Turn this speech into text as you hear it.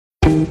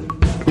Hey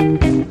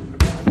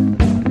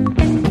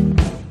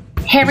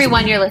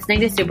everyone, you're listening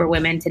to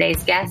Superwomen.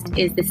 Today's guest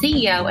is the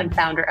CEO and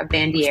founder of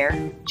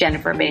Bandier,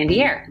 Jennifer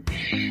Bandier.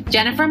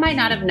 Jennifer might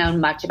not have known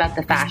much about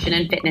the fashion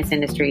and fitness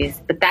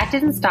industries, but that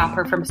didn't stop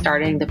her from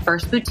starting the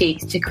first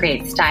boutiques to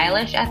create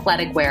stylish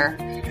athletic wear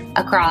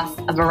across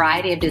a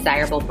variety of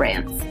desirable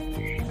brands.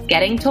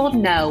 Getting told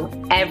no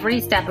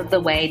every step of the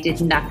way did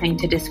nothing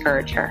to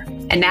discourage her.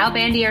 And now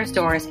Bandier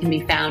stores can be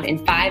found in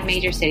 5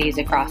 major cities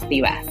across the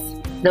U.S.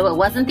 Though it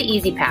wasn't the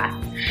easy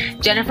path,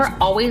 Jennifer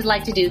always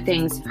liked to do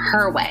things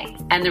her way,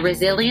 and the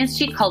resilience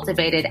she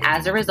cultivated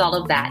as a result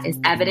of that is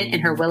evident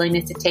in her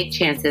willingness to take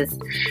chances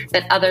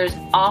that others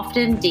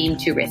often deem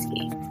too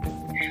risky.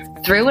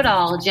 Through it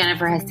all,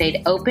 Jennifer has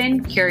stayed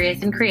open,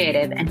 curious, and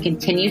creative, and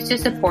continues to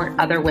support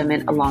other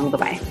women along the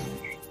way.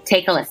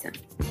 Take a listen.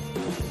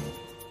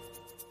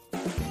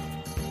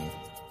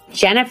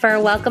 Jennifer,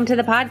 welcome to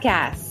the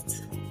podcast.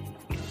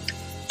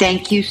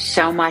 Thank you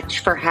so much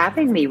for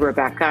having me,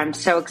 Rebecca. I'm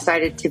so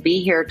excited to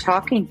be here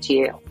talking to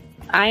you.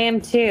 I am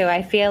too.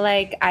 I feel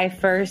like I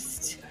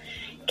first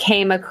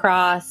came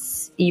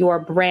across your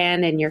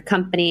brand and your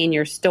company and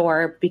your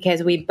store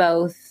because we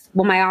both,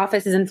 my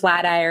office is in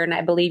Flatiron.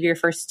 I believe your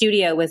first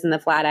studio was in the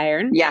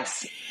Flatiron.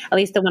 Yes. At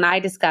least the one I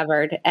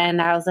discovered.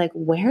 And I was like,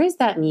 where is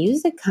that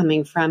music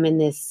coming from in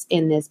this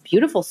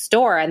beautiful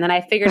store? And then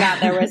I figured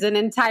out there was an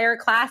entire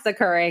class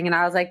occurring. And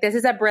I was like, this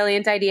is a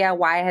brilliant idea.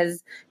 Why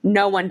has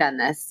no one done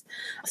this?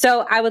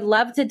 So I would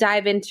love to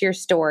dive into your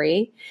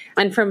story.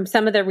 And from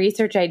some of the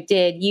research I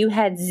did, you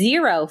had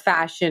zero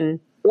fashion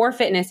or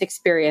fitness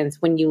experience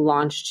when you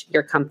launched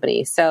your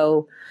company.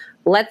 So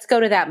let's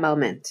go to that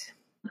moment.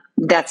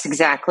 That's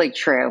exactly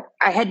true.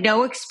 I had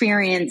no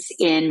experience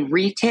in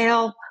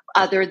retail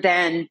other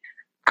than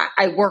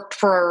I worked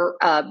for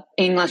an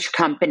English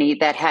company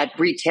that had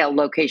retail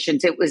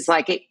locations. It was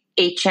like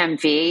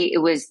HMV.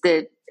 It was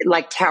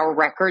like Tower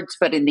Records,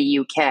 but in the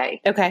UK.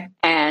 Okay.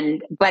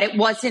 But it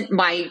wasn't,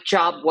 my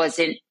job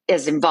wasn't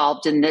as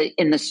involved in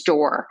the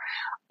store.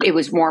 It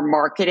was more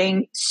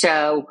marketing.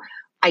 So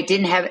I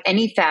didn't have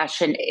any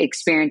fashion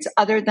experience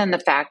other than the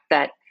fact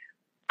that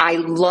I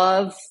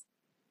love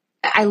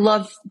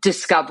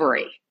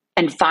discovery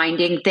and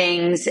finding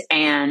things.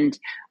 And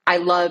I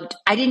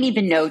didn't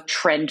even know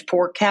trend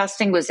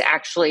forecasting was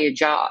actually a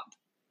job.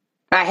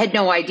 I had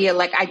no idea.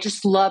 Like, I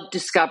just love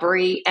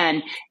discovery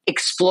and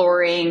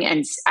exploring.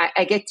 And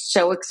I get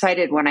so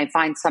excited when I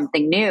find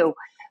something new.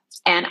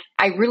 And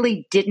I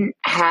really didn't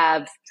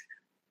have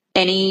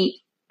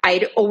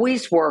I'd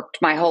always worked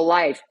my whole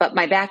life, but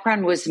my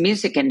background was the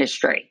music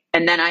industry.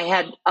 And then I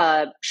had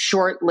a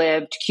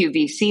short-lived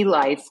QVC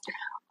life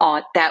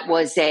that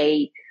was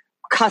a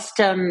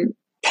custom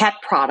pet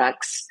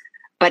products,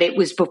 but it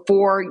was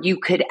before you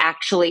could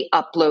actually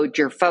upload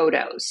your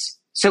photos.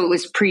 So it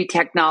was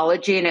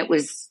pre-technology, and it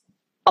was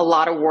a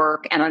lot of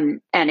work, and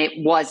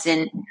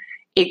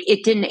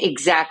it didn't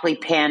exactly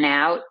pan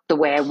out the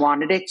way I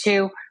wanted it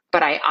to,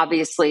 but I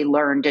obviously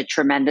learned a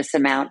tremendous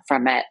amount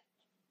from it.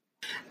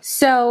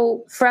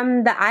 So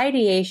from the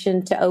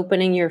ideation to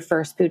opening your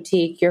first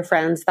boutique, your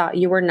friends thought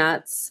you were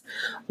nuts.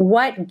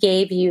 What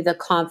gave you the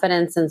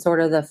confidence and sort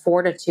of the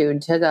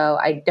fortitude to go,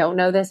 I don't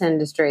know this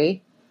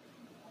industry.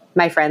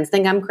 My friends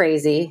think I'm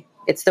crazy.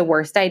 It's the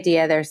worst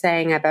idea they're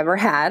saying I've ever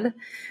had.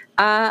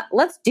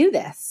 Let's do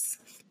this.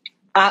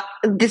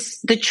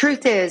 The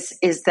truth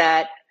is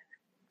that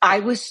I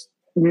was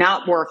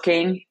not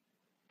working,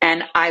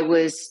 and I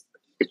was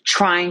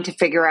trying to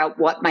figure out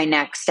what my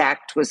next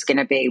act was going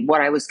to be, what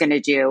I was going to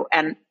do.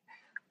 And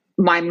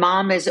my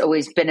mom has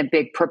always been a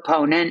big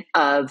proponent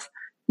of,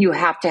 you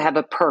have to have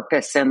a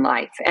purpose in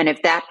life. And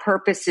if that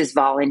purpose is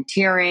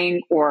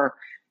volunteering or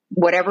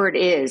whatever it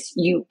is,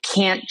 you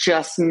can't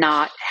just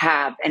not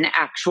have an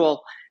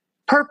actual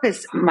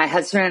purpose. My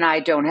husband and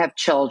I don't have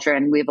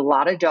children. We have a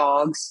lot of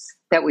dogs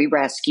that we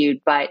rescued,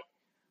 but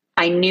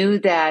I knew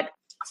that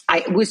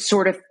I was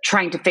sort of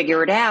trying to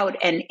figure it out.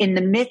 And in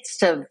the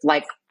midst of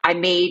I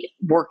made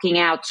working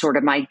out sort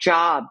of my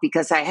job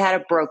because I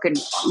had a broken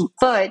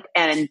foot,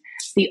 and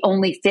the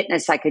only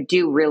fitness I could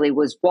do really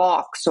was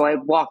walk. So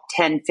I'd walk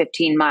 10,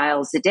 15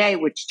 miles a day,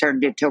 which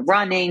turned into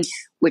running,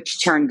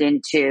 which turned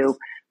into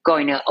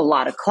going to a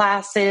lot of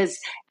classes.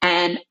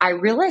 And I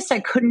realized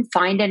I couldn't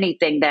find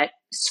anything that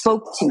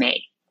spoke to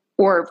me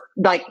or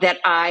that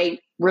I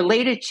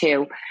related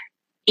to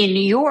in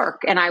New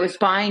York. And I was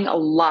buying a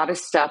lot of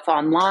stuff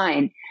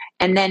online.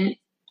 And then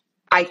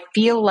I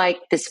feel like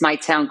this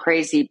might sound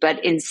crazy,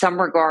 but in some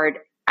regard,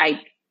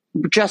 I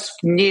just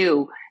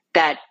knew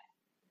that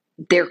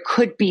there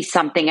could be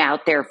something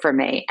out there for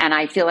me. And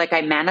I feel like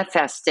I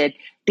manifested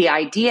the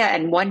idea.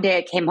 And one day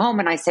I came home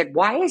and I said,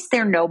 why is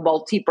there no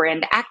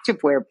multi-brand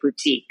activewear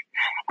boutique?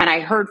 And I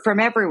heard from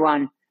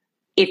everyone,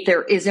 if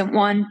there isn't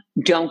one,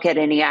 don't get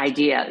any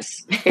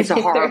ideas. It's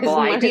a horrible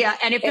idea.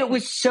 And if it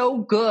was so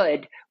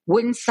good,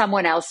 wouldn't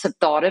someone else have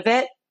thought of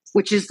it?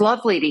 Which is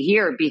lovely to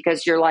hear,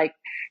 because you're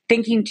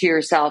thinking to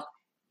yourself,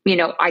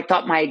 I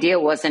thought my idea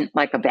wasn't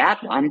a bad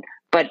one,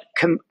 but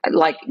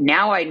like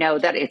now I know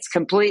that it's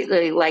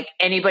completely like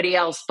anybody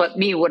else but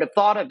me would have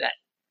thought of it.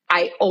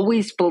 I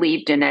always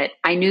believed in it.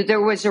 I knew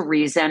there was a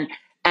reason,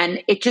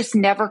 and it just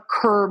never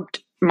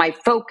curbed my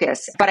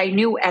focus. But I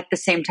knew at the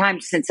same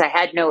time, since I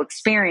had no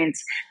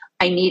experience,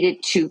 I needed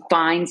to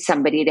find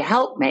somebody to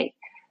help me.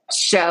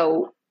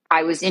 So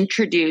I was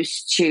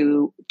introduced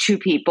to two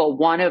people,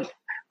 one of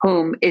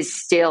whom is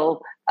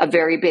still a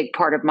very big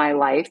part of my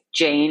life,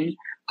 Jane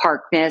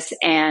Harkness.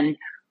 And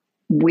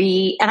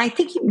I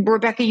think,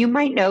 Rebecca, you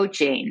might know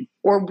Jane,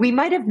 or we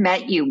might have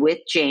met you with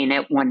Jane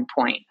at one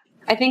point.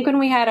 I think when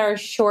we had our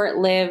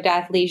short-lived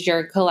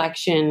athleisure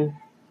collection,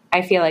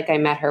 I feel like I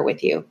met her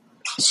with you.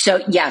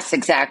 So, yes,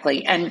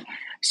 exactly. And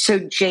so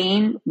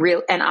Jane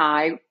and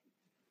I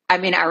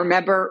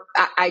remember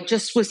I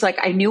just was like,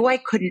 I knew I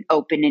couldn't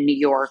open in New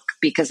York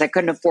because I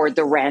couldn't afford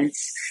the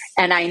rents.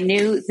 And I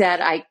knew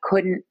that I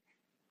couldn't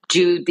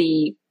do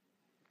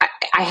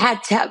I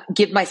had to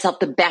give myself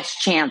the best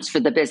chance for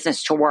the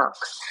business to work.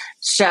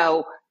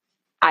 So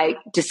I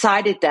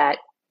decided that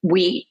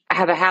we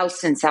have a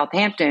house in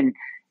Southampton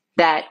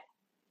that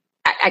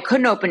I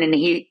couldn't open in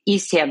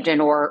East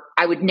Hampton, or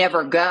I would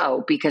never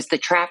go because the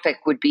traffic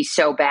would be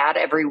so bad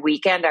every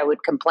weekend. I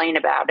would complain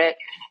about it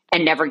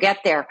and never get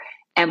there.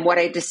 And what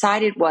I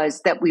decided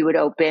was that we would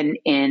open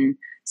in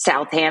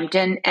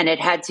Southampton, and it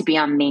had to be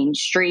on Main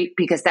Street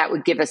because that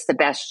would give us the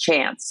best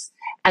chance.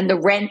 And the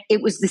rent,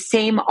 it was the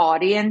same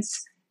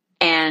audience,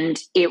 and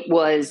it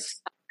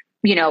was,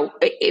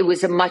 it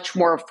was a much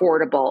more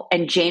affordable.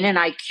 And Jane and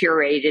I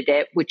curated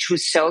it, which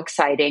was so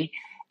exciting.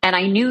 And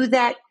I knew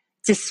that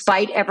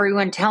despite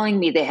everyone telling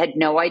me they had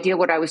no idea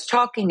what I was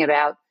talking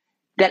about,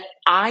 that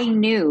I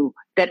knew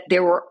that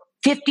there were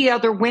 50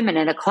 other women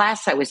in a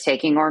class I was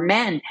taking, or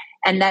men,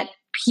 and that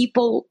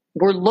people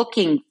were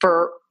looking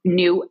for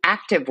new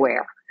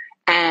activewear.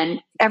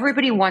 And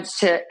everybody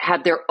wants to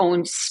have their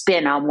own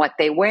spin on what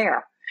they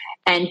wear.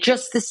 And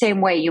just the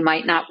same way you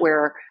might not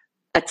wear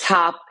a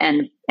top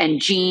and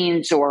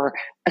jeans or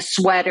a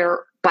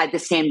sweater by the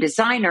same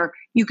designer,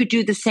 you could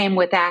do the same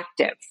with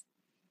active.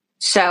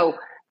 So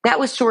that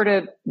was sort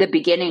of the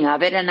beginning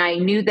of it. And I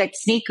knew that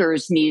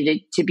sneakers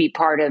needed to be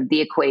part of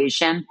the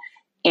equation.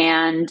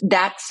 And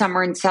that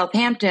summer in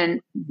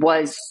Southampton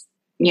was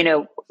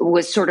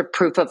sort of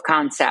proof of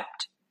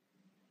concept.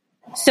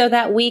 So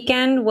that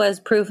weekend was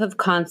proof of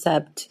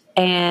concept.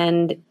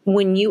 And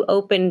when you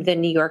opened the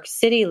New York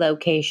City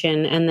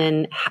location and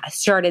then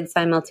started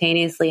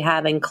simultaneously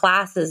having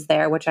classes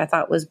there, which I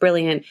thought was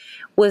brilliant,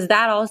 was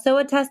that also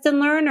a test and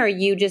learn, or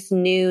you just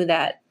knew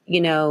that,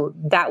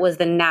 that was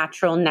the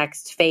natural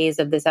next phase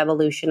of this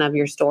evolution of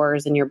your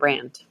stores and your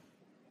brand?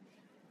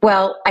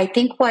 Well, I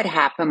think what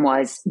happened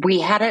was we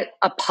had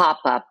a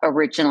pop-up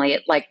originally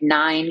at like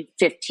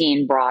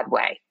 915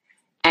 Broadway.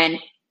 And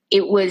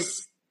it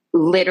was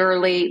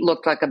literally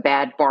looked like a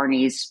bad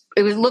Barney's.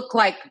 It looked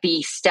like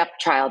the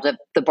stepchild of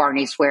the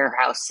Barney's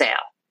Warehouse sale.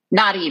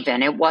 Not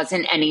even. It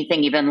wasn't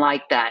anything even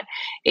like that.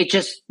 It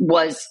just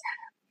was.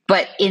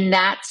 But in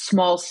that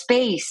small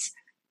space,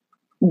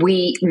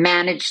 we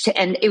managed to,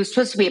 and it was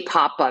supposed to be a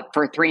pop-up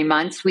for 3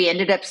 months. We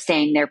ended up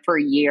staying there for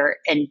a year,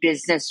 and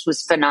business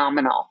was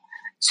phenomenal.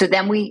 So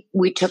then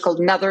we took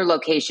another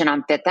location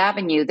on Fifth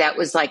Avenue that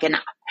was like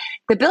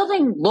the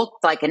building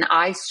looked like an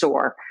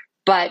eyesore,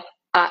 but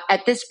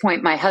at this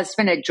point, my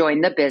husband had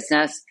joined the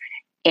business,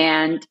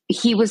 and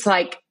he was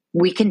like,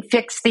 we can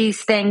fix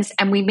these things.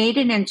 And we made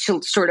it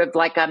into sort of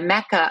like a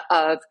mecca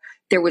of,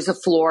 there was a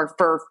floor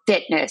for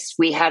fitness.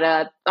 We had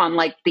on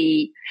like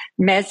the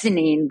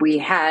mezzanine, we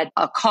had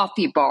a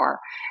coffee bar,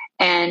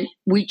 and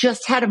we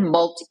just had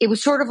it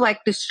was sort of like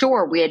the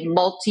store. We had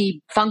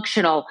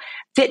multifunctional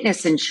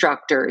fitness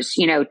instructors,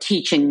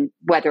 teaching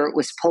whether it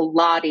was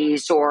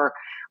Pilates or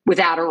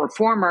without a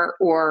reformer,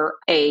 or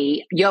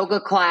a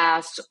yoga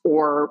class,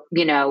 or,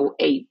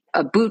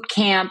 a boot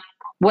camp,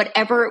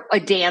 whatever, a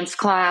dance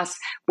class,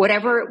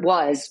 whatever it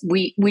was,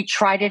 we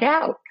tried it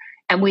out.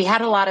 And we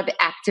had a lot of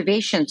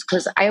activations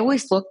because I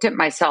always looked at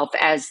myself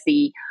as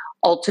the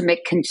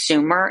ultimate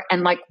consumer,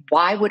 and like,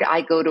 why would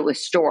I go to a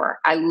store?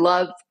 I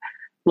love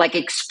like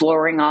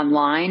exploring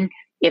online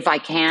if I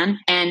can.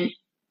 And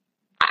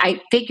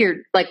I figured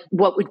like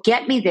what would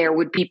get me there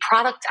would be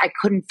product I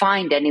couldn't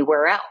find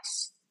anywhere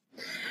else.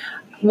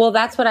 Well,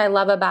 that's what I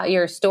love about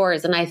your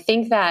stores. And I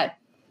think that,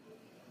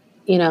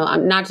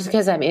 not just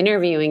because I'm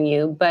interviewing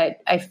you, but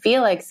I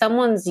feel like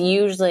someone's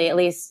usually, at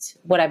least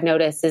what I've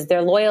noticed, is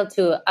they're loyal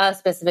to a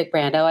specific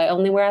brand. Oh, I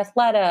only wear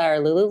Athleta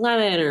or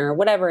Lululemon or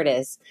whatever it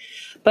is.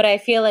 But I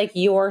feel like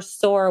your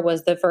store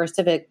was the first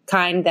of a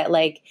kind that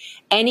like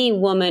any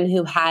woman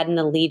who had an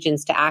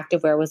allegiance to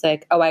activewear was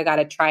like, oh, I got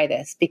to try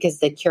this, because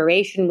the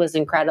curation was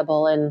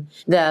incredible and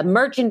the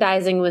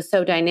merchandising was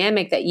so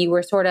dynamic that you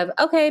were sort of,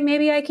 okay,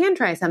 maybe I can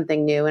try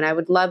something new. And I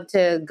would love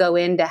to go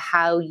into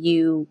how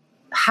you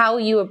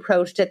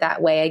approached it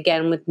that way,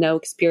 again, with no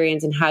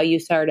experience, and how you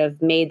sort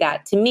of made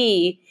that, to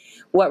me,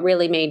 what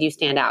really made you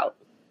stand out.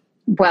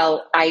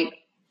 Well, I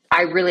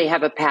really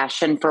have a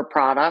passion for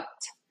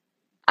product.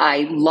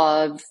 I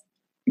love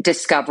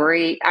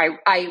discovery.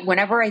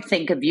 Whenever I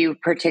think of you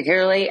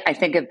particularly, I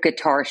think of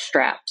guitar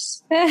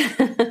straps.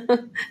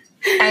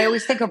 I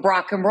always think of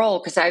rock and roll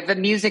because I have a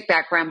music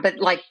background, but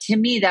like to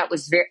me, that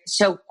was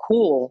so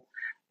cool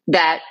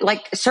that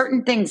like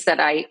certain things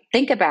that I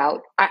think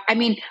about.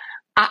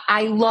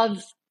 I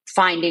love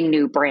finding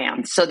new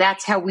brands. So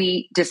that's how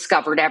we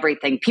discovered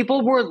everything.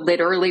 People were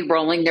literally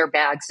rolling their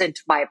bags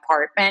into my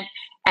apartment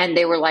and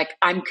they were like,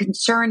 I'm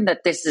concerned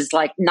that this is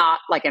like not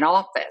like an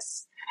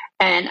office.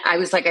 And I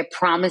was like, I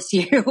promise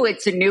you,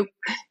 it's a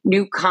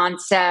new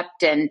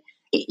concept. And,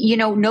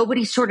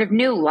 nobody sort of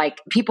knew, like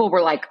people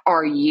were like,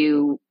 are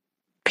you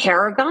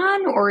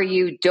Paragon or are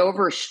you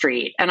Dover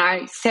Street? And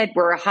I said,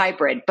 we're a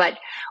hybrid. But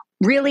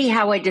really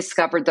how I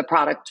discovered the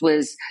product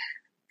was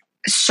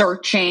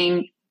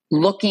searching,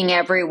 looking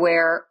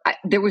everywhere.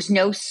 There was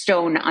no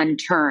stone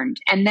unturned.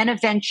 And then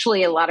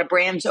eventually a lot of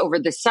brands over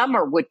the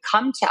summer would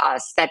come to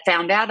us that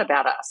found out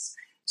about us.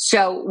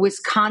 So it was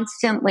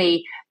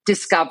constantly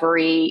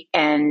discovery,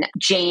 and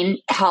Jane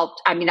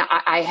helped. I mean,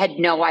 I had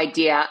no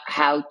idea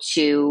how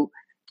to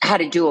how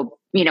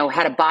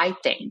to buy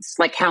things,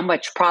 like how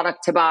much product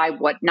to buy,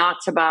 what not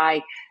to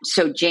buy.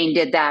 So Jane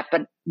did that.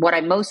 But what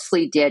I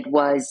mostly did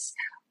was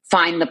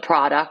find the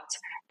product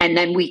and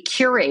then we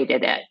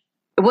curated it.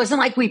 It wasn't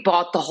like we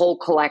bought the whole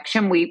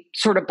collection. We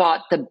sort of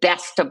bought the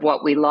best of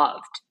what we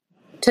loved.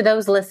 To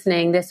those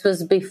listening, this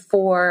was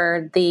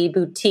before the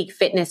boutique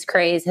fitness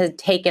craze had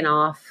taken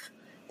off.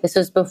 This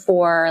was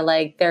before,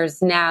 like,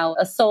 there's now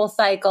a Soul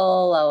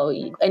Cycle,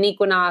 an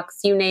Equinox,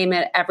 you name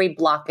it, every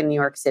block in New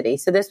York City.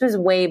 So this was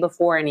way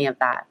before any of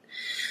that.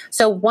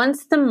 So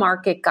once the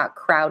market got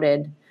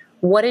crowded,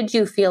 what did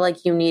you feel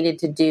like you needed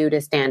to do to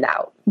stand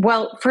out?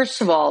 Well,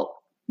 first of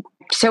all,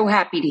 so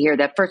happy to hear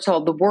that. First of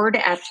all, the word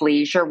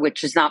athleisure,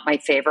 which is not my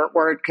favorite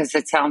word because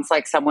it sounds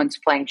like someone's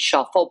playing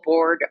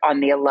shuffleboard on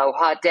the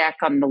Aloha deck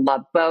on the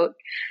Love Boat,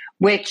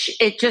 which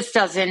it just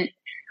doesn't,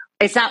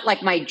 it's not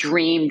like my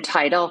dream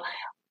title.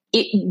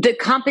 The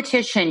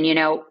competition,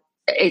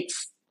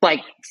 it's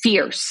like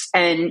fierce,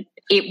 and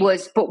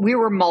but we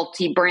were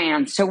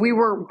multi-brand. So we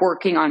were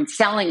working on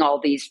selling all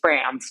these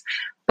brands,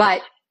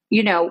 but,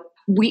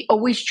 we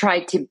always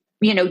tried to,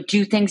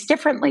 do things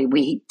differently.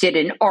 We did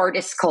an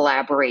artist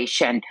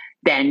collaboration,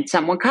 then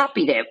someone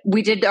copied it.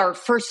 We did our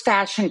first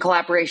fashion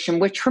collaboration,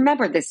 which,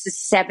 remember, this is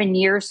 7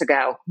 years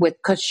ago, with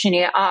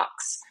Kushnia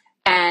Ox.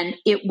 And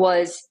it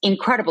was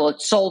incredible.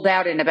 It sold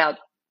out in about,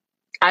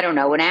 an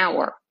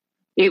hour.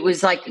 It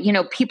was like,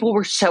 people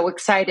were so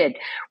excited.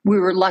 We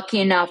were lucky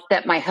enough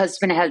that my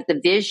husband had the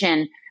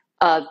vision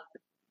of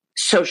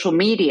social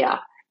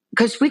media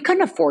because we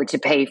couldn't afford to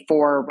pay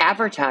for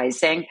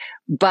advertising,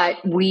 but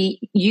we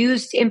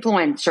used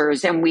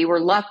influencers, and we were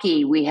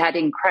lucky. We had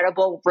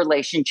incredible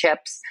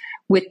relationships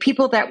with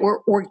people that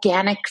were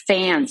organic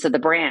fans of the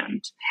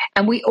brand.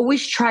 And we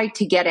always tried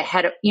to get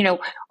ahead of,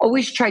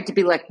 always tried to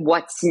be like,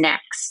 what's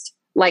next?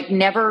 Like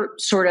never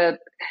sort of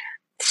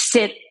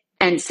sit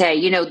and say,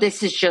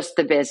 this is just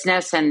the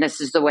business and this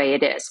is the way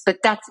it is. But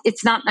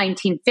it's not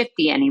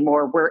 1950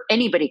 anymore where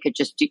anybody could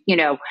just,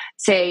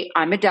 say,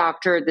 I'm a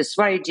doctor, this is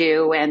what I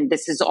do, and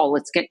this is all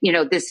it's going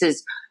this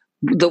is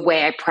the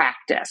way I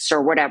practice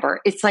or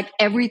whatever. It's like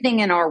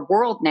everything in our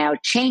world now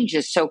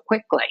changes so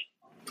quickly.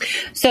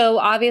 So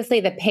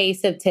obviously the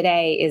pace of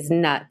today is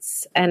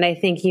nuts. And I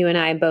think you and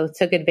I both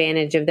took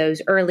advantage of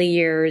those early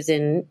years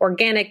in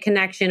organic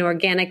connection,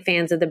 organic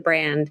fans of the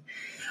brand.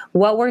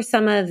 What were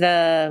some of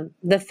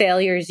the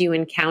failures you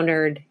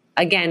encountered,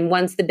 again,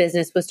 once the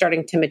business was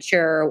starting to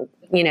mature,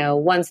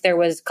 once there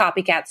was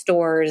copycat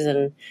stores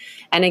and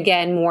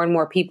again, more and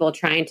more people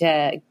trying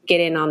to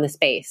get in on the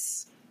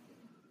space?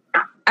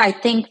 I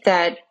think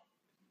that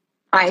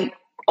I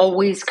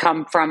always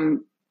come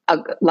from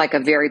a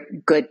very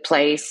good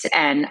place.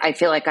 And I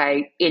feel like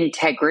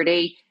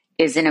integrity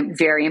is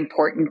very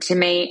important to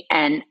me.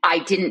 And I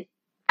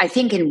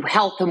think in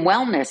health and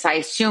wellness, I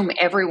assume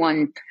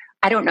everyone,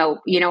 I don't know,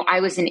 I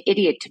was an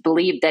idiot to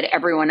believe that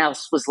everyone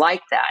else was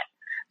like that.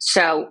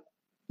 So,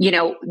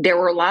 there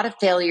were a lot of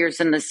failures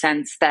in the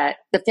sense that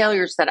the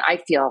failures that I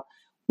feel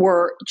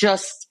were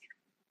just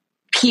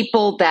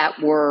people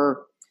that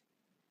were,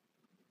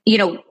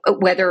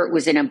 whether it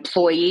was an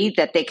employee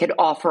that they could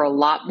offer a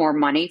lot more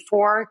money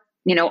for.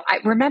 I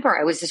remember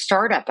I was a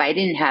startup. I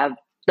didn't have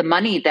the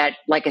money that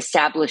like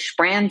established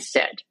brands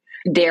did.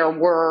 There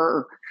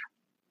were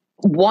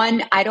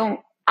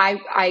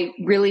I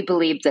really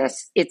believe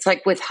this. It's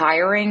like with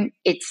hiring,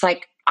 it's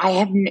like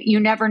you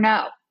never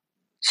know.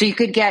 So you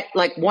could get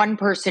like one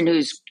person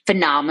who's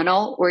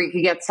phenomenal, or you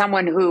could get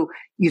someone who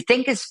you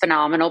think is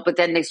phenomenal, but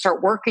then they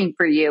start working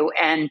for you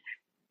and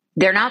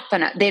they're not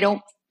they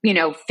don't,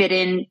 fit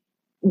in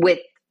with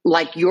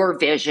like your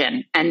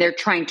vision, and they're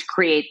trying to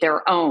create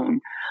their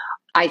own.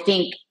 I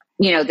think,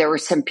 there were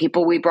some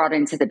people we brought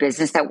into the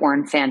business that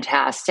weren't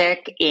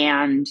fantastic,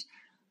 and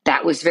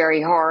that was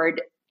very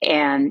hard.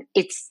 And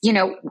it's,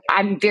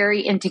 I'm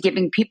very into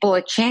giving people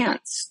a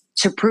chance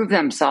to prove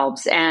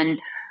themselves. And,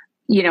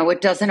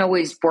 it doesn't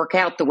always work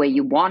out the way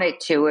you want it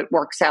to. It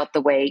works out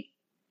the way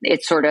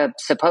it's sort of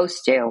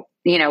supposed to.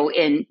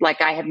 in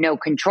like I have no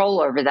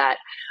control over that.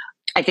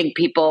 I think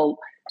people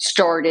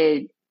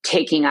started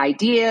taking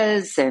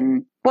ideas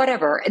and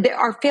whatever.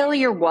 Our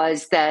failure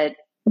was that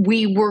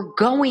we were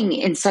going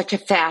in such a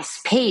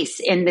fast pace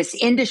in this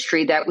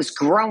industry that was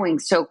growing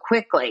so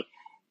quickly.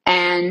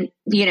 And,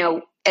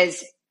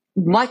 as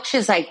much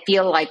as I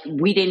feel like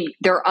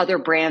there are other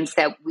brands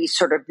that we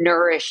sort of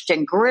nourished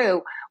and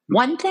grew.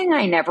 One thing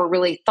I never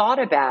really thought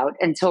about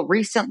until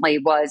recently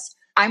was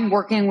I'm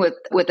working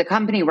with a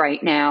company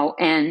right now,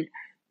 and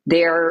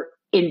they're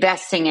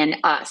investing in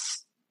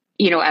us,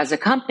 as a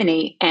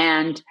company.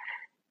 And,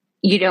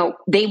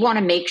 they want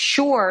to make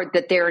sure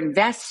that their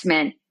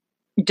investment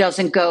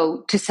doesn't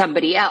go to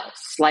somebody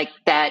else, like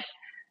that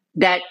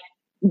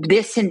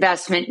this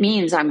investment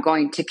means I'm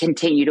going to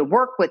continue to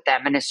work with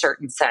them in a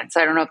certain sense.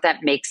 I don't know if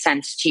that makes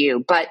sense to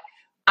you, but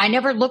I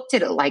never looked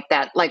at it like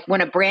that. Like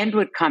when a brand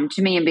would come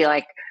to me and be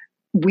like,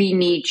 we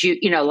need you,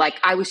 like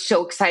I was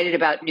so excited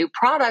about new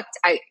products.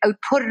 I would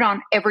put it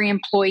on every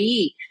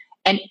employee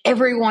and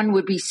everyone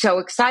would be so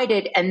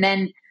excited. And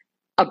then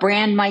a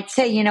brand might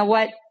say, you know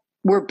what,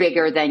 we're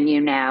bigger than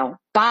you now.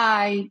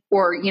 Bye.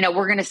 Or,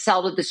 we're going to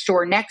sell to the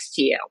store next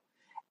to you.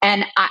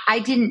 And I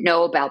didn't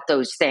know about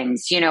those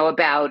things,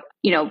 about,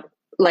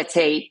 let's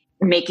say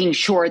making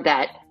sure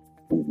that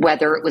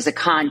whether it was a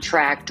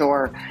contract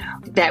or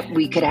that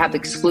we could have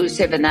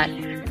exclusive, and that,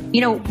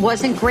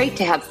 wasn't great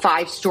to have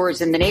 5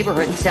 stores in the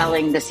neighborhood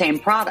selling the same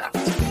product.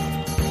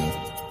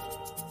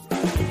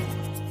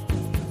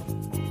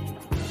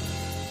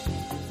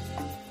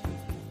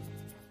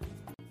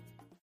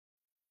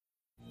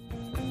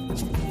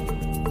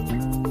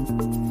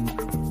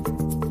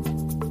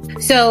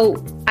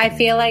 So I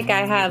feel like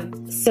I have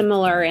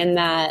similar in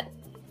that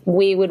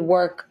we would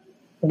work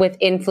with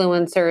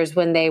influencers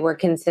when they were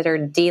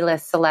considered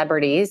D-list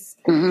celebrities,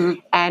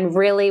 and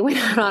really went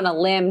out on a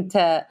limb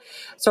to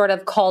sort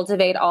of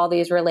cultivate all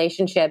these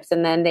relationships.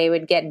 And then they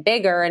would get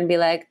bigger and be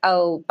like,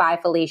 oh, bye,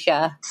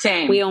 Felicia.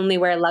 Same. We only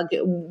wear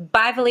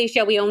bye,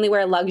 Felicia. We only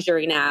wear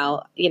luxury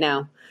now,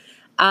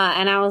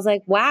 and I was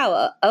like,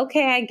 wow,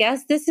 okay, I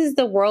guess this is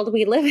the world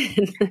we live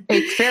in.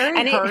 It's very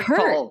and hurtful. It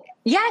hurt.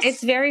 Yes.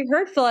 It's very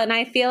hurtful. And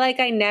I feel like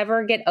I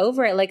never get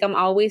over it. Like I'm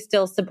always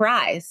still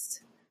surprised.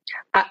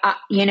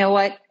 You know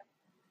what?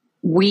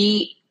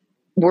 We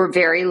were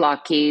very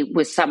lucky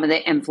with some of the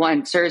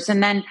influencers.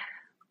 And then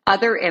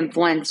other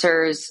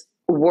influencers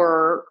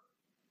were,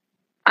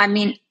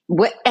 and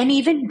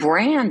even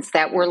brands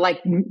that were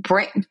like,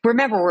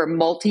 remember, we're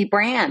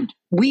multi-brand.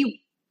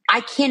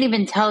 I can't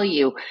even tell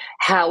you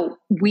how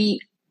we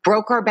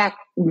broke our back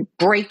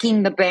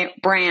breaking the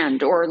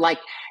brand, or like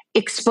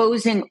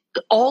exposing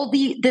all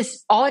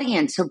this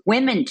audience of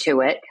women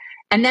to it.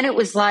 And then it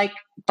was like,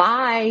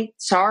 bye,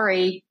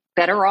 sorry,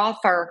 better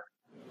offer.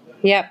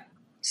 Yep.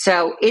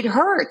 So it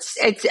hurts.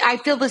 I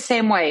feel the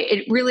same way.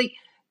 It really,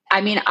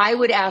 I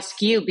would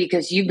ask you,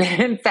 because you've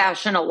been in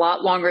fashion a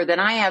lot longer than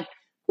I have.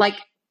 Like,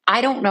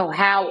 I don't know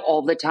how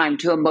all the time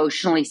to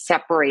emotionally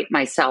separate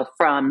myself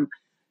from,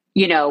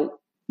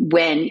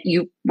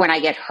 when I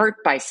get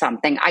hurt by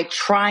something. I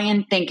try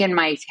and think in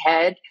my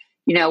head,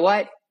 you know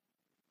what?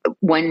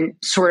 When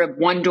sort of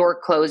one door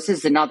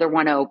closes, another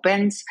one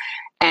opens,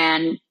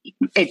 and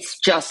it's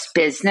just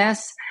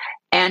business.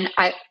 And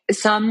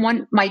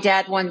my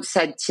dad once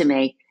said to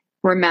me,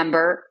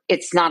 remember,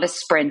 it's not a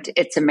sprint,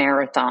 it's a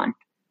marathon.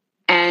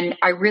 And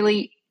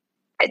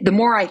the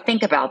more I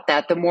think about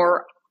that, the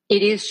more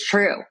it is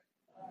true.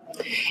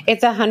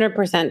 It's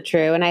 100%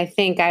 true. And I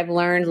think I've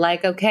learned,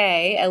 like,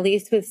 okay, at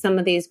least with some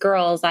of these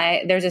girls,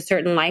 there's a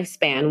certain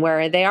lifespan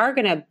where they are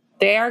going to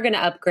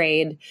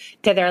upgrade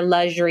to their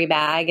luxury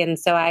bag. And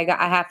so I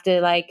have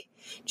to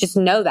just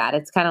know that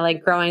it's kind of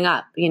like growing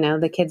up,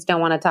 the kids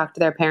don't want to talk to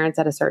their parents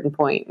at a certain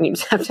point. And you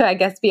just have to, I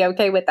guess, be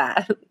okay with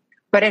that.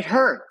 But it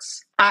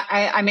hurts.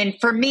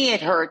 For me,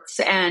 it hurts,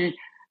 and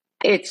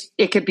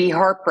it could be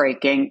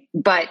heartbreaking,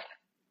 but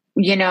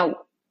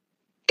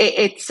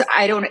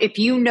I don't, if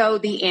you know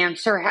the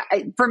answer,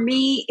 for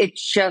me,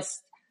 it's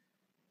just,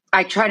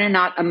 I try to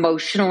not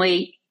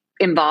emotionally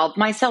involve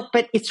myself,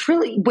 but it's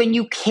really when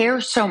you care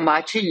so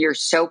much and you're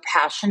so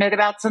passionate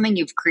about something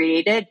you've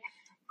created,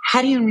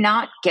 how do you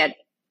not get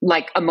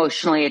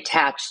emotionally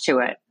attached to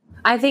it?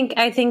 I think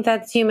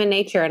that's human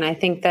nature. And I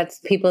think that's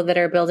people that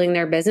are building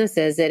their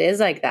businesses. It is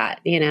like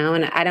that,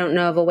 and I don't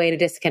know of a way to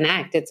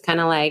disconnect. It's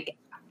kind of like,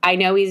 I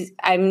know he's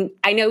going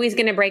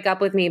to break up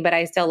with me, but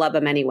I still love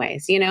him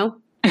anyways,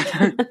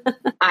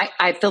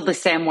 I feel the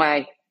same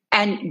way.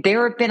 And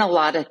there have been a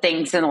lot of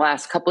things in the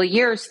last couple of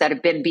years that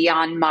have been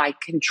beyond my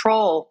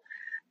control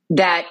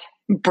that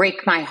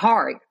break my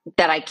heart,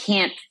 that I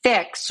can't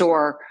fix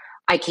or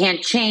I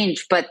can't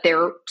change, but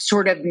they're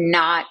sort of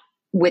not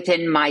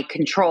within my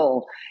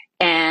control.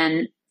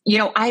 And,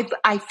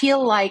 I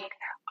feel like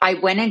I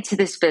went into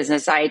this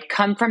business. I had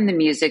come from the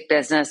music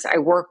business. I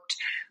worked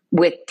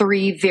with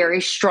 3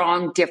 very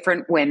strong,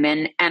 different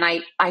women. And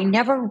I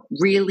never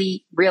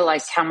really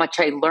realized how much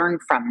I learned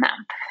from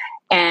them.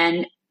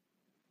 And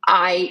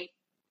I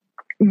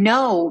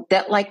know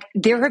that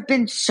there have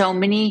been so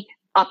many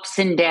ups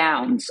and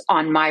downs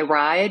on my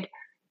ride.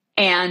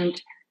 And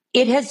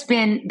it has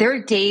been, there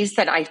are days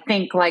that I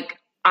think like,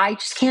 I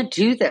just can't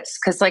do this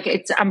because like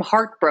I'm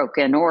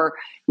heartbroken or,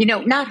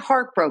 not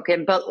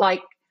heartbroken, but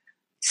like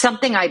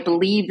something I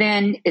believe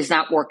in is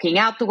not working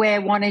out the way I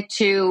want it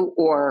to,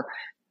 or,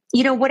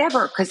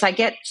 whatever. Cause I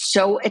get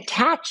so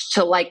attached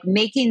to like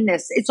making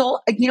this, it's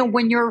all,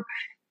 when you're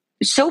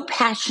so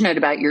passionate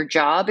about your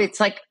job, it's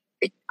like,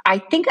 I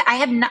think I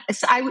have not,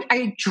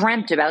 I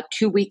dreamt about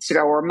 2 weeks ago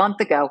or a month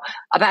ago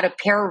about a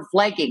pair of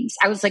leggings.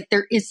 I was like,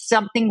 there is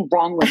something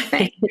wrong with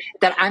me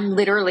that I'm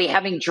literally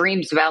having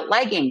dreams about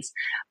leggings.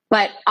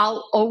 But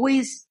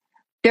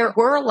there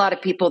were a lot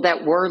of people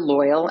that were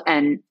loyal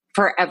and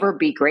forever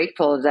be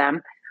grateful of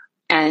them.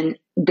 And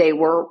they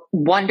were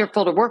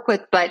wonderful to work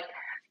with, but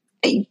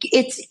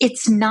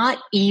it's not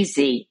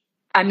easy.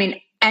 I mean,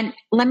 and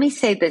let me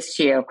say this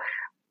to you.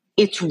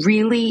 It's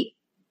really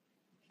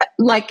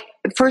like,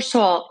 first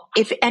of all,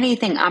 if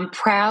anything, I'm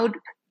proud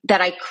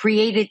that I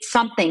created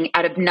something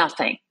out of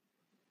nothing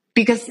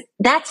because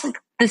that's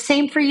the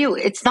same for you.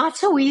 It's not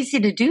so easy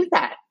to do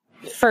that.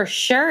 For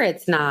sure.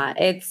 It's not.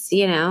 It's,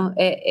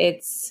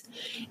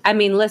 I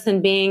mean,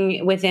 listen,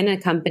 being within a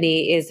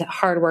company is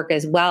hard work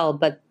as well.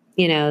 But,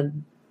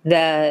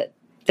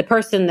 the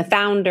person, the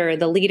founder,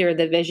 the leader,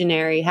 the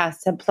visionary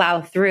has to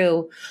plow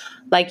through,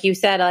 like you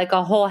said, like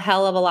a whole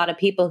hell of a lot of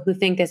people who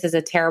think this is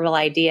a terrible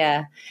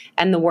idea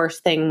and the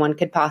worst thing one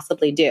could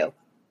possibly do.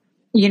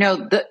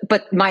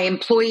 But my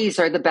employees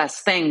are the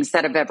best things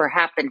that have ever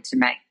happened to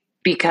me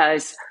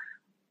because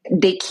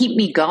they keep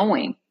me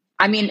going.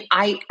 I mean,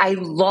 I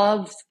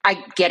love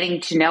getting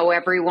to know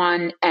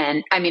everyone.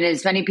 And I mean,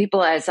 as many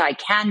people as I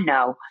can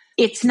know.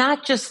 It's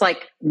not just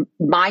like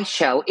my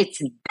show. It's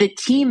the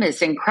team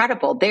is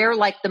incredible. They're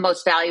like the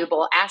most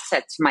valuable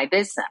assets to my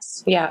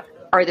business. Yeah.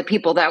 Are the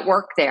people that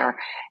work there.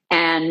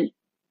 And,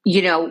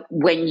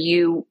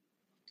 when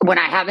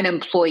I have an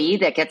employee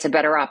that gets a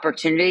better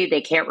opportunity,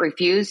 they can't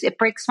refuse, it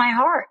breaks my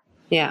heart.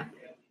 Yeah.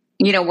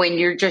 When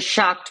you're just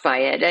shocked by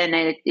it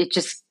and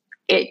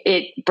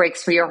it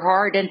breaks your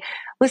heart. And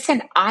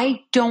listen, I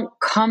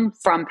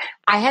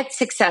had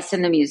success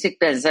in the music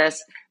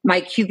business.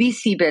 My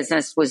QVC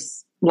business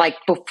was like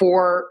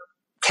before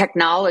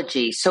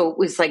technology. So it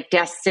was like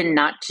destined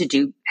not to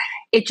do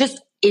it.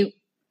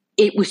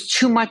 It was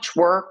too much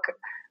work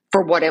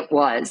for what it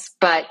was.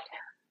 But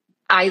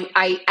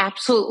I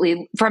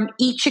absolutely, from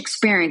each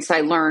experience, I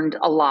learned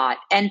a lot.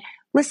 And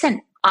listen,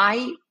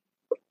 I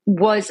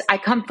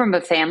come from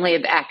a family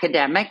of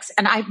academics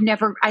and I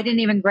didn't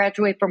even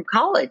graduate from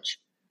college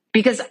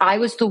because I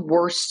was the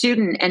worst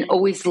student and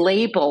always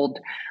labeled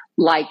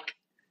like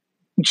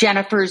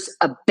Jennifer's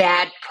a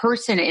bad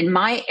person. In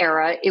my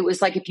era, it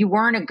was like if you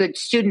weren't a good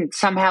student,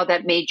 somehow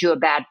that made you a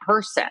bad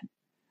person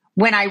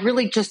when I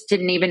really just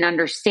didn't even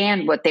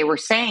understand what they were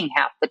saying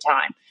half the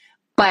time.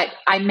 But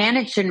I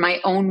managed in my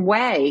own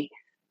way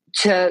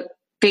to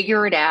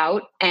figure it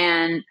out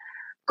and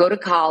go to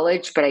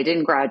college, but I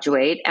didn't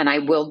graduate. And I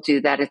will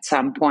do that at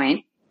some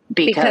point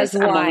because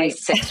I'm only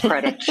 6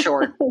 credits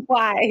short.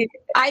 Why?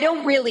 I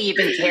don't really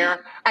even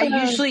care. I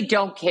usually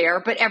don't care,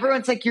 but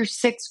everyone's like, you're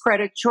 6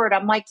 credits short.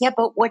 I'm like, yeah,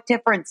 but what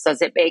difference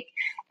does it make?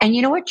 And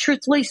you know what?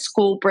 Truthfully,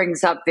 school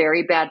brings up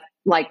very bad,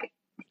 like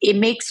it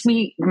makes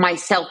my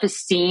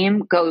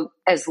self-esteem go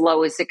as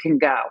low as it can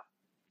go.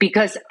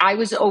 Because I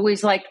was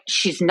always like,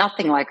 she's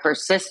nothing like her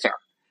sister.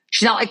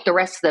 She's not like the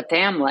rest of the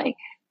family.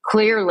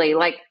 Clearly,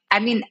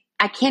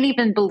 I can't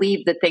even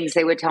believe the things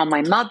they would tell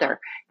my mother.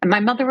 And my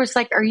mother was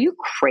like, are you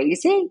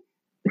crazy?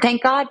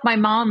 Thank God my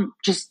mom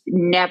just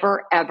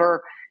never,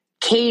 ever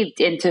caved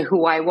into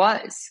who I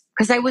was.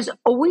 Because I was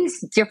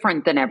always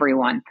different than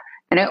everyone.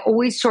 And I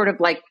always sort of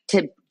like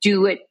to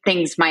do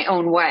things my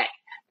own way.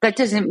 That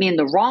doesn't mean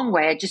the wrong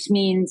way. It just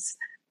means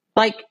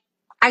like,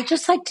 I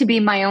just like to be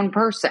my own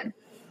person.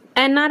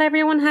 And not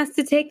everyone has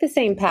to take the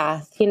same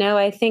path.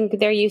 I think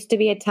there used to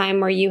be a time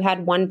where you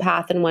had one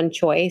path and one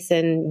choice,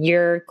 and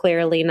you're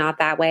clearly not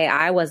that way.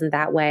 I wasn't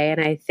that way.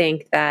 And I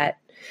think that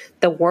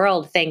the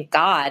world, thank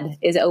God,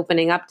 is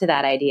opening up to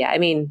that idea. I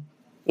mean,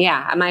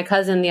 yeah, my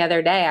cousin the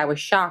other day, I was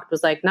shocked,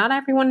 was like, not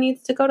everyone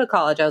needs to go to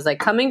college. I was like,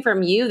 coming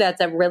from you,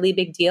 that's a really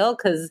big deal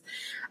because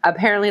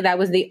apparently that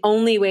was the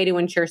only way to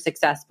ensure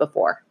success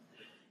before.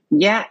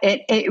 Yeah,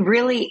 it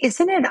really,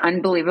 isn't it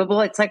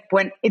unbelievable? It's like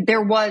when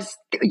there was,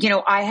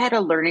 I had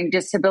a learning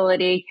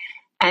disability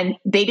and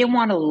they didn't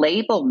want to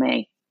label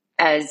me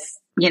as,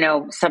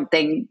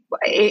 something,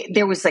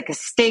 there was like a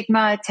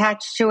stigma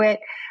attached to it.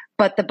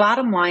 But the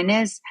bottom line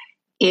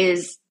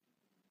is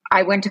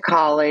I went to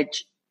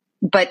college,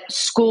 but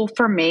school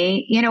for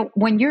me,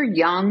 when you're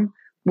young,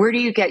 where do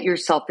you get your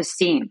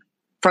self-esteem?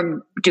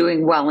 From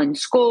doing well in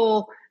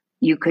school,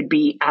 you could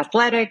be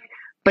athletic.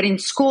 But in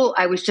school,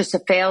 I was just a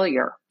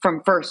failure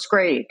from first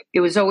grade. It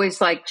was always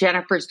like,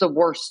 Jennifer's the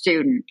worst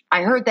student.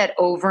 I heard that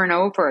over and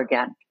over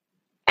again.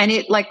 And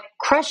it like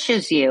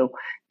crushes you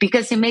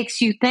because it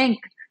makes you think,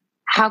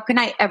 how can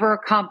I ever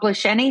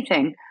accomplish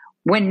anything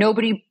when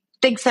nobody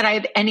thinks that I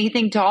have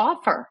anything to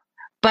offer?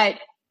 But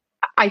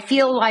I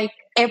feel like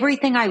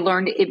everything I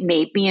learned, it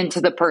made me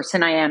into the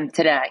person I am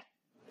today.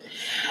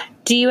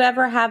 Do you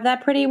ever have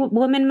that pretty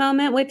woman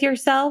moment with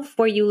yourself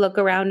where you look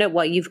around at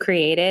what you've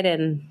created?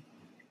 And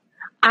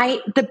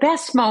the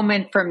best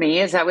moment for me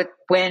is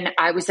when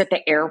I was at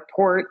the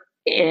airport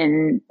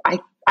in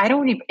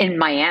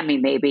Miami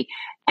maybe,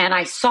 and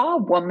I saw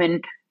a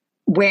woman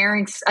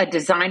wearing a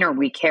designer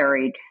we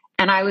carried,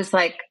 and I was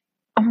like,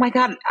 oh my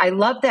God, I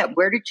love that.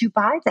 Where did you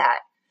buy that?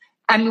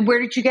 I mean, where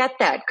did you get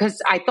that?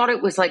 Because I thought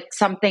it was like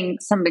some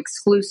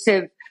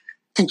exclusive.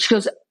 And she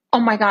goes, oh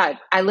my God,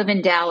 I live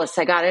in Dallas.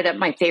 I got it at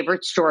my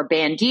favorite store,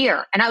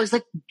 Bandier. And I was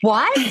like,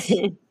 what?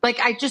 Like,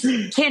 I just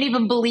can't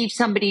even believe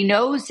somebody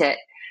knows it.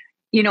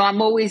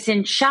 I'm always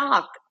in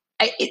shock.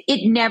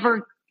 It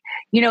never,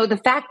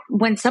 the fact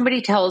when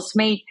somebody tells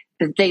me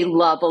that they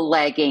love a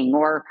legging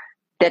or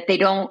that they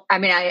don't,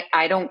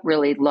 I don't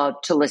really love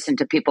to listen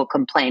to people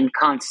complain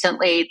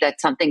constantly that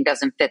something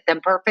doesn't fit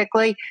them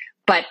perfectly,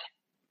 but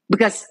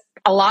because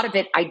a lot of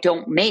it I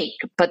don't make,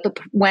 but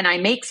when I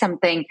make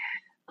something,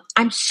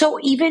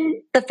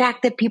 even the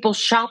fact that people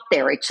shop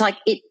there, it's like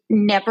it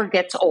never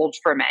gets old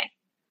for me.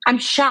 I'm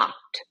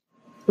shocked.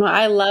 Well,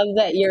 I love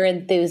that your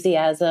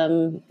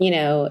enthusiasm,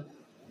 8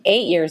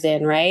 years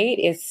in, right?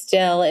 It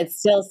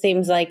still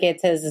seems like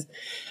it's as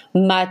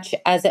much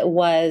as it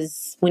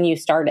was when you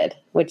started,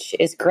 which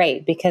is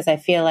great because I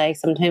feel like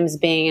sometimes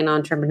being an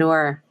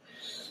entrepreneur,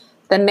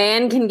 the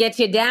man can get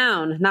you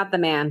down, not the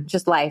man,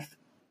 just life.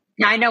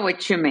 I know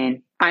what you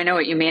mean.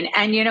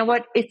 And you know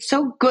what? It's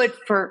so good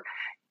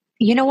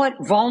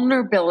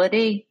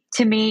vulnerability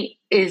to me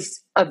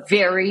is a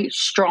very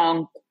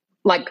strong,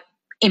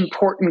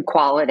 important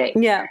quality.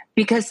 Yeah.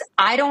 Because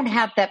I don't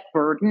have that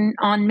burden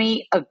on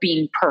me of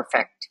being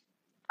perfect.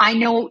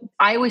 I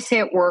always say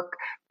at work,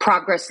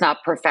 progress,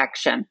 not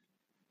perfection.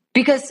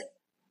 Because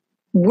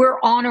we're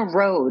on a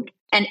road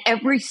and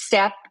every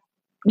step,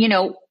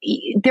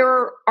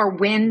 there are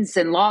wins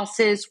and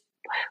losses,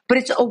 but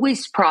it's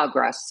always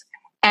progress.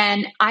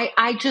 And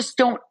I just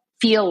don't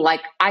feel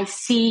like I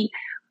see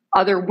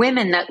other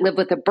women that live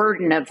with a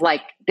burden of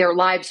their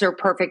lives are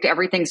perfect,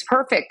 everything's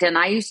perfect. And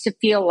I used to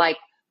feel like,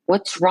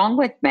 what's wrong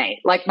with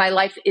me? Like my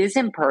life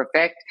isn't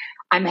perfect.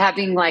 I'm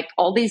having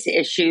all these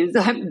issues.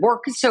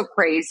 Work is so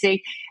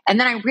crazy. And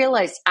then I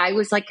realized I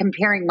was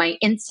comparing my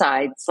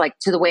insides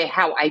to the way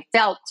how I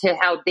felt to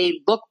how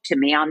they looked to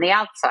me on the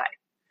outside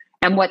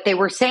and what they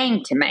were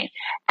saying to me.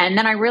 And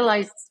then I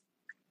realized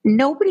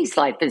nobody's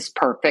life is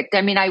perfect.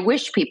 I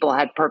wish people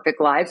had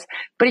perfect lives,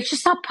 but it's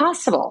just not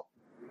possible.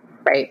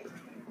 Right.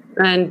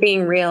 And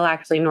being real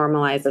actually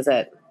normalizes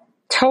it.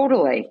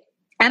 Totally.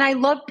 And I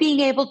love being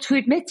able to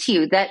admit to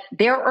you that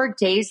there are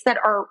days that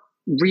are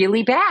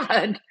really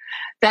bad,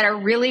 that are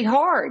really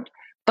hard.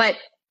 But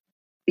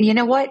you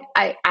know what?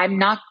 I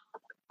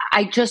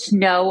just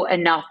know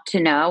enough to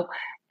know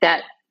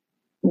that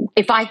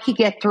if I could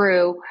get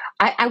through,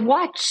 I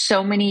watch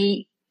so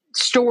many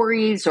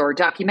stories or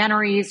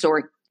documentaries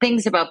or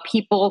things about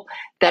people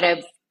that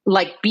have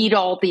beat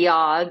all the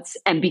odds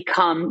and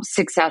become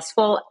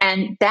successful.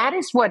 And that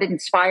is what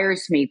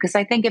inspires me because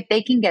I think if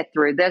they can get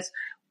through this,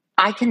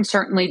 I can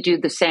certainly do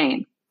the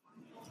same.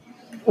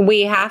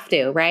 We have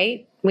to,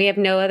 right? We have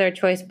no other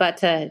choice but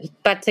to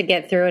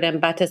get through it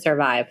and but to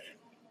survive.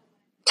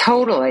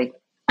 Totally.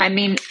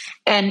 And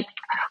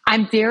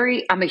I'm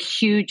a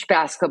huge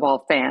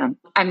basketball fan.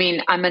 I'm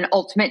an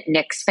ultimate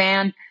Knicks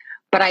fan,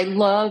 but I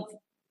love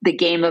the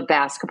game of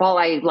basketball.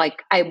 I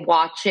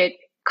watch it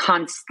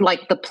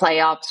the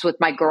playoffs with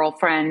my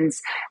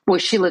girlfriends. Well,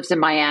 she lives in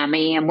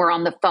Miami and we're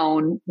on the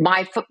phone.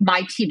 My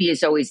TV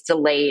is always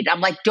delayed.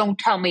 I'm like, don't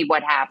tell me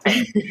what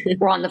happened.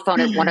 We're on the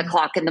phone at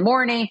 1:00 in the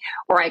morning,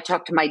 or I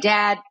talk to my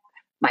dad,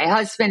 my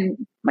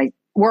husband,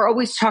 we're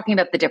always talking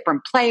about the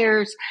different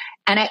players.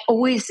 And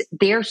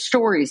their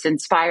stories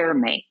inspire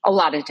me a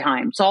lot of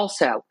times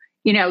also,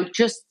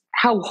 just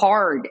how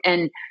hard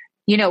and,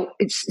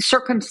 it's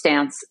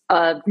circumstance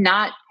of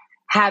not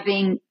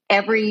having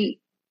everything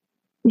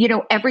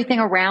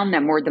around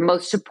them or the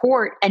most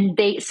support. And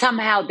they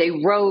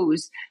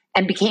rose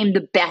and became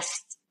the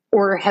best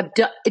or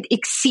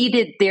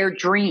exceeded their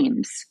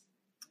dreams.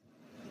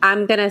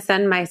 I'm going to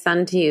send my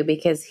son to you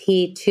because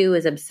he too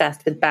is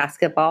obsessed with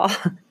basketball.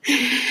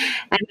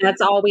 And that's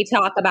all we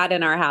talk about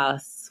in our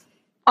house.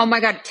 Oh my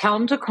God. Tell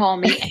him to call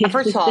me.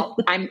 First of all,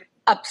 I'm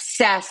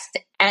obsessed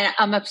and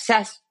I'm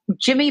obsessed.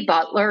 Jimmy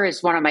Butler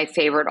is one of my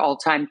favorite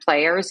all-time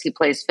players. He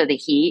plays for the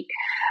Heat,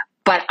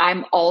 but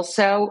I'm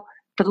also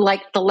for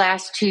the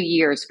last 2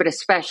 years, but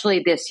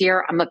especially this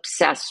year, I'm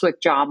obsessed with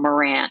Ja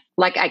Morant.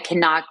 I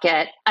cannot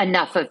get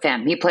enough of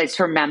him. He plays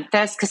for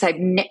Memphis because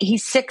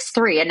he's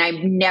 6'3", and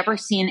I've never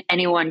seen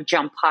anyone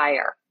jump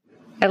higher.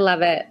 I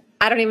love it.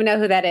 I don't even know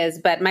who that is,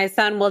 but my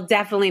son will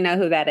definitely know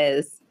who that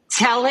is.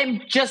 Tell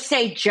him, just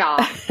say Ja,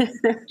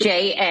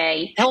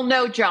 J-A. He'll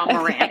know Ja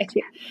Morant.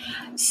 Okay.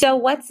 So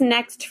what's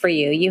next for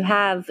you? You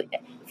have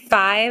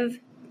 5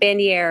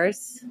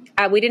 Bandiers.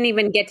 We didn't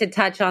even get to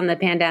touch on the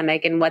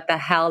pandemic and what the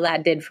hell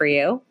that did for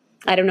you.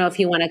 I don't know if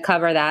you want to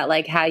cover that,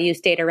 like how you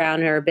stayed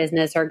around her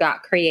business or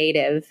got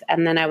creative.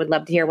 And then I would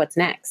love to hear what's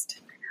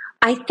next.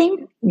 I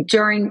think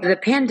during the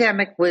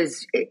pandemic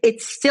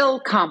it's still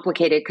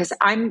complicated because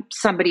I'm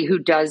somebody who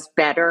does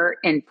better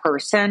in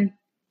person.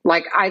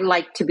 Like I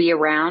like to be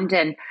around,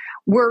 and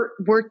we're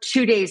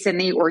 2 days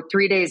or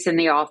 3 days in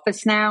the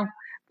office now,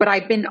 but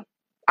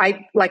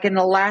I like in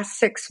the last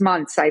 6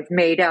 months, I've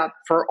made up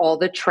for all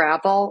the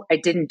travel I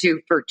didn't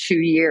do for 2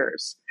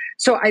 years.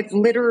 So I've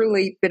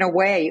literally been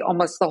away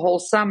almost the whole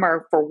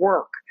summer for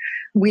work.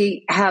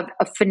 We have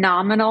a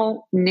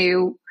phenomenal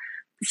new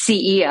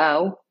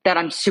CEO that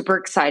I'm super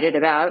excited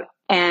about.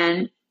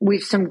 And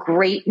we've some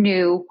great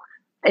new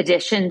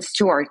additions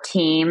to our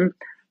team.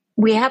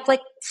 We have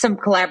like some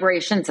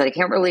collaborations that I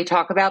can't really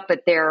talk about,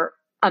 but they're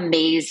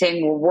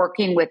amazing. We're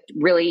working with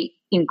really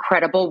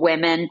incredible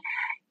women.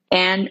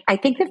 And I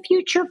think the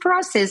future for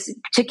us is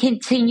to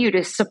continue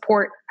to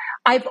support.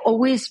 I've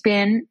always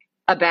been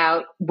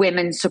about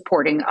women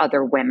supporting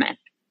other women.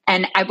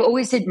 And I've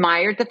always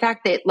admired the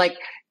fact that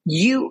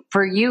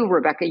for you,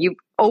 Rebecca, you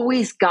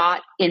always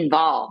got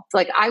involved.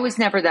 Like I was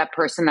never that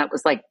person that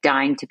was like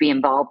dying to be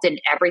involved in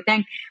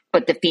everything,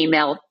 but the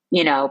female,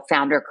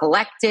 founder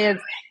collective,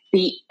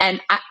 the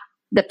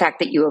fact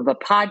that you have a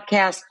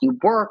podcast, you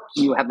work,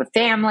 you have a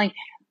family.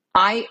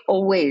 I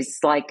always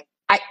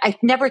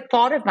I've never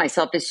thought of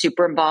myself as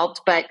super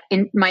involved, but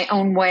in my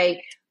own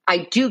way,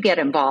 I do get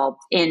involved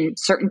in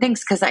certain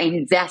things because I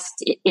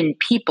invest in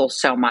people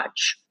so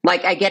much.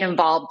 Like I get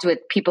involved with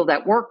people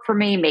that work for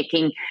me,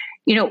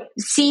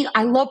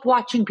 I love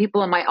watching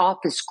people in my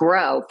office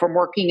grow from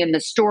working in the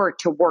store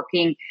to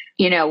working,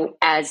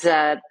 as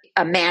a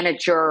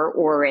manager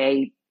or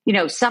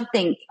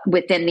something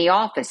within the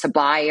office, a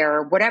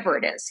buyer, whatever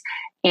it is.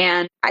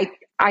 And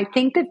I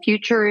think the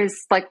future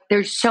is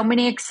there's so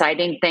many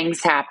exciting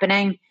things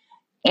happening.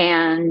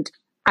 And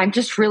I'm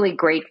just really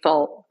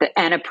grateful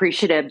and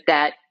appreciative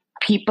that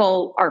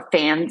people are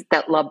fans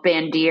that love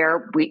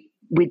Bandier. We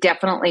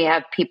definitely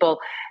have people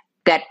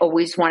that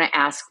always want to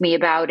ask me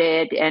about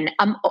it. And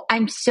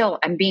I'm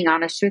being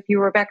honest with you,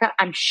 Rebecca,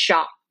 I'm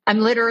shocked. I'm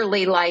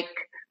literally like,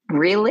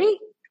 really?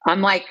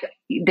 I'm like,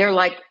 they're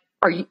like,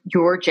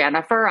 you're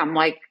Jennifer? I'm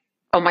like,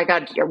 oh my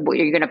God, are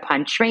you going to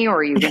punch me or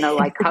are you going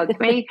to hug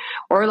me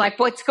or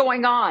what's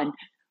going on?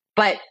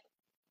 But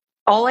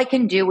all I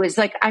can do is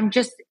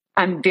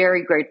I'm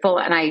very grateful.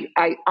 And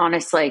I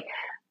honestly,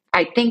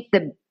 I think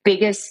the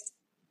biggest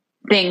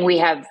thing we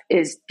have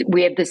is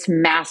we have this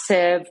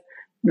massive,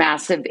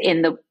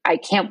 I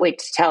can't wait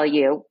to tell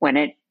you when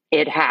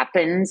it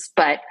happens,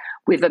 but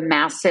we have a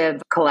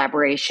massive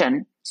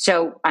collaboration.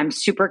 So I'm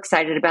super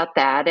excited about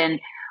that.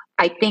 And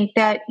I think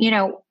that,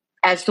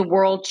 as the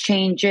world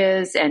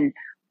changes and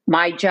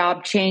my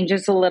job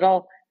changes a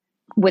little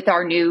with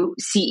our new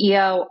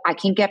CEO, I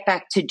can get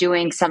back to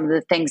doing some of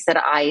the things that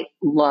I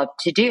love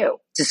to do,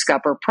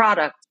 discover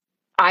product,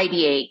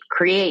 ideate,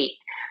 create,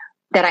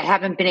 that I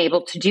haven't been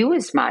able to do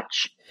as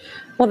much.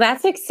 Well,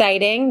 that's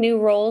exciting. New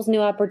roles,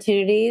 new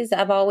opportunities.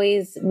 I've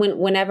always,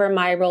 whenever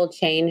my role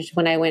changed,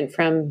 when I went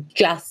from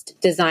just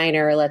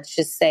designer, let's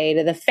just say,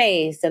 to the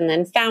face and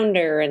then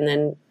founder and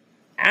then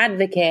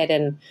advocate,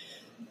 and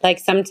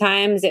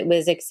sometimes it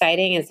was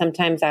exciting and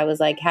sometimes I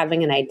was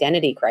having an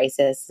identity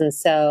crisis. And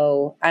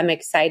so I'm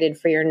excited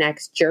for your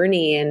next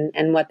journey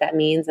and what that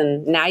means.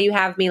 And now you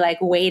have me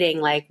waiting,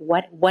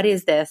 what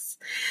is this?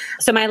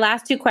 So my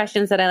last two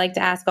questions that I like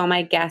to ask all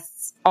my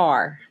guests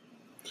are,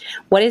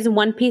 what is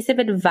one piece of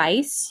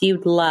advice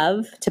you'd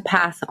love to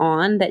pass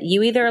on that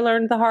you either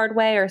learned the hard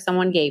way or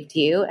someone gave to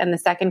you? And the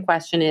second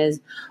question is,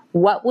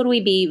 what would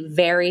we be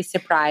very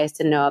surprised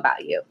to know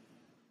about you?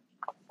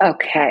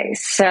 Okay.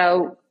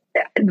 So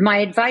my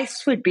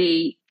advice would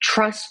be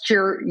trust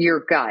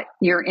your gut,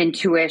 your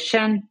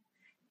intuition,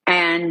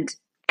 and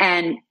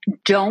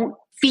don't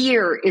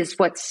fear is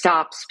what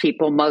stops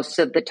people most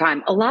of the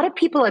time. A lot of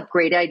people have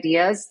great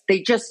ideas.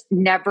 They just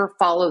never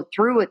follow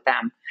through with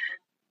them.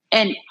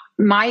 And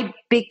my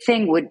big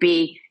thing would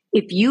be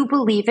if you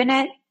believe in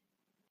it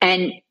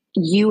and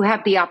you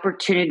have the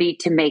opportunity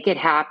to make it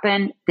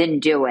happen, then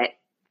do it.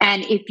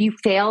 And if you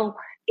fail,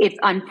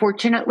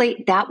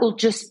 unfortunately, that will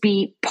just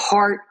be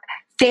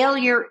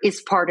failure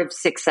is part of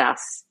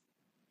success.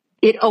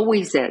 It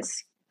always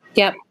is.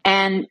 Yep.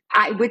 And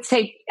I would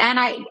say,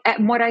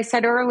 and what I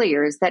said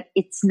earlier is that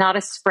it's not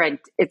a sprint,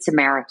 it's a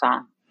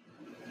marathon.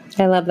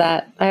 I love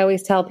that. I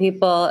always tell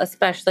people,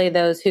 especially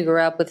those who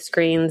grew up with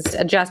screens,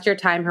 adjust your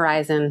time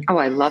horizon. Oh,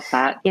 I love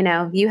that.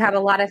 You have a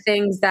lot of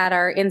things that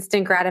are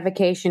instant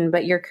gratification,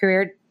 but your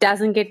career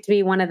doesn't get to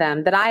be one of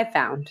them that I've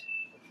found.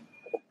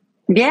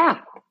 Yeah.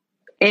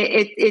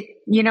 It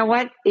you know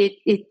what?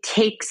 It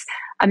takes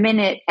a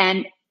minute,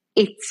 and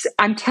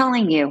I'm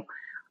telling you,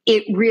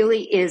 it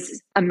really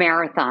is a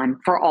marathon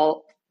for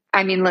all.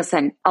 I mean,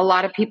 listen, a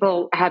lot of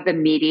people have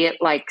immediate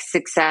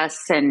success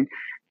and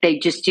they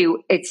just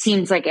do, it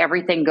seems like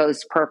everything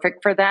goes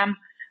perfect for them.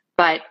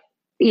 But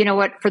you know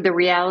what? For the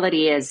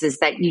reality is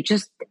that you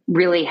just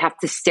really have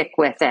to stick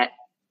with it.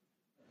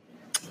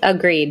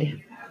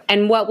 Agreed.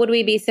 And what would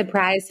we be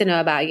surprised to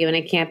know about you? And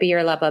it can't be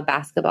your love of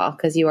basketball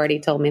because you already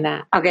told me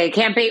that. Okay, it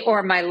can't be,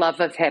 or my love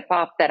of hip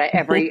hop that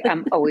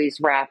I'm always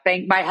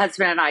rapping. My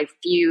husband and I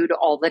feud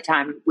all the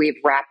time. We have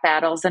rap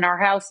battles in our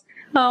house.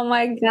 Oh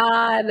my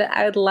God.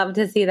 I would love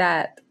to see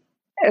that.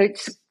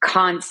 It's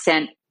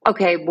constant.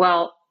 Okay,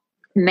 well,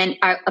 I'm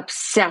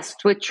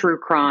obsessed with true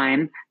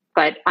crime,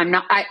 but I'm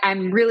not.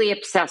 I'm really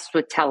obsessed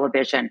with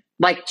television.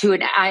 Like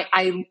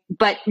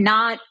but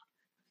not.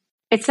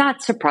 It's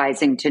not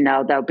surprising to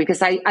know though,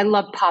 because I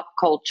love pop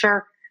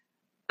culture,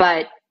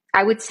 but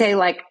I would say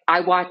like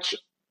I watch,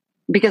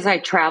 because I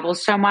travel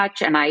so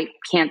much and I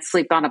can't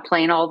sleep on a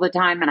plane all the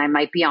time and I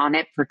might be on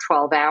it for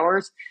 12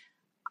 hours.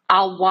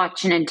 I'll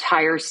watch an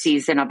entire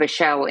season of a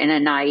show in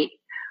a night.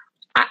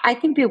 I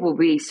think people will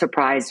be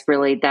surprised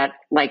really that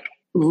like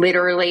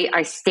literally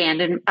I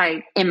stand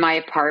in my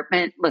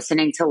apartment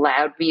listening to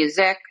loud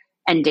music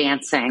and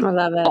dancing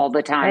all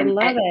the time. I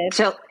love it.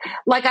 So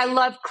like I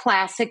love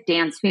classic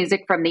dance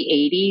music from the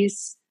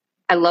 80s.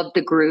 I love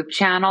the Groove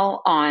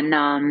Channel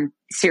on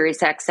Sirius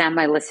XM.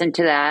 I listen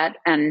to that.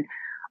 And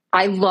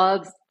I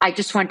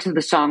just went to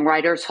the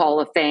Songwriters Hall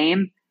of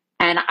Fame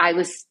and I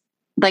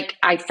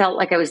felt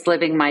like I was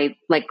living my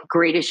like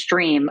greatest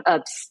dream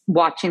of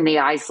watching the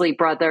Isley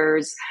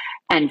Brothers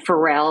and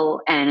Pharrell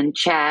and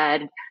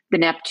Chad, the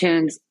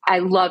Neptunes. I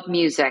love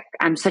music.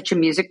 I'm such a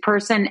music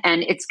person,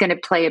 and it's going to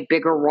play a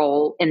bigger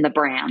role in the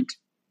brand,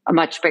 a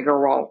much bigger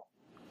role.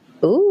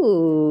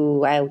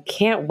 Ooh, I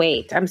can't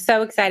wait. I'm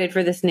so excited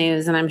for this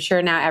news, and I'm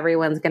sure now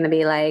everyone's going to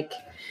be like,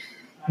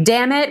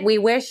 damn it, we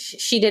wish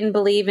she didn't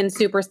believe in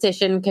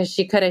superstition because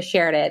she could have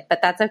shared it, but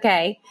that's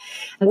okay.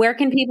 Where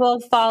can people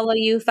follow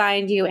you,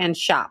 find you, and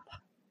shop?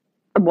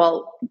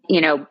 Well,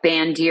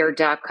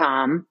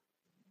 bandier.com.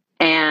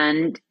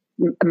 And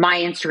my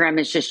Instagram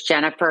is just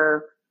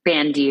Jennifer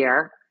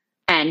Bandier,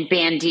 and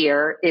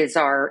Bandier is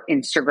our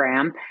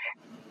Instagram.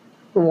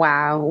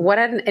 Wow. What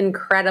an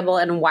incredible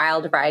and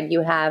wild ride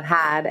you have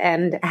had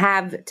and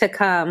have to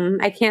come.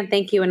 I can't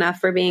thank you enough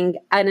for being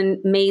an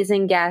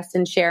amazing guest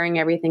and sharing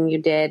everything you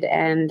did,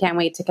 and can't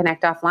wait to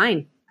connect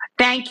offline.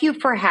 Thank you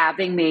for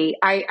having me.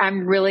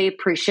 I'm really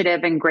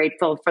appreciative and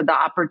grateful for the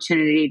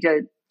opportunity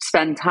to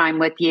spend time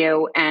with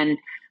you and,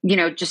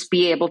 just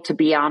be able to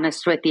be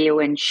honest with you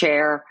and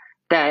share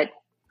that,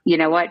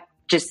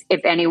 just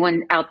if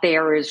anyone out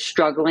there is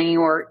struggling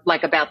or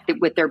like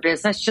with their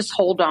business, just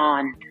hold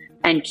on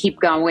and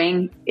keep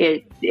going.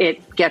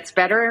 It gets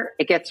better.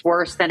 It gets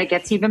worse. Then it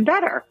gets even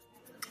better.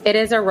 It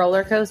is a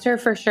roller coaster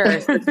for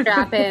sure. So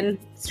strap in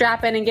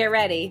and get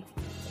ready.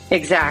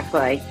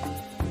 Exactly.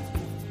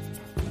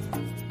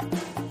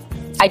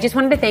 I just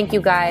wanted to thank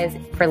you guys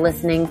for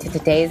listening to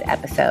today's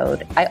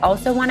episode. I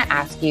also want to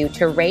ask you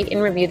to rate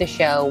and review the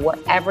show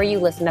wherever you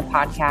listen to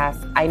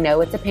podcasts. I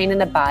know it's a pain in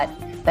the butt,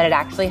 but it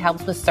actually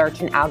helps with search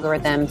and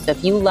algorithms. So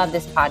if you love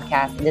this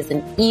podcast, it is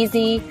an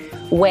easy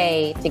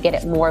way to get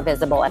it more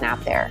visible and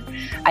out there.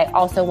 I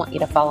also want you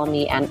to follow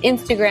me on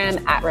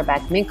Instagram at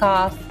Rebecca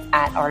Minkoff,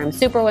 at RM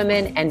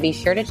Superwomen, and be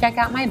sure to check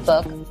out my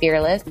book,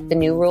 Fearless, The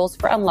New Rules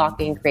for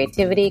Unlocking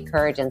Creativity,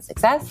 Courage, and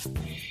Success.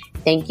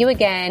 Thank you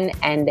again,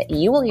 and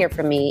you will hear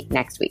from me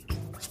next week.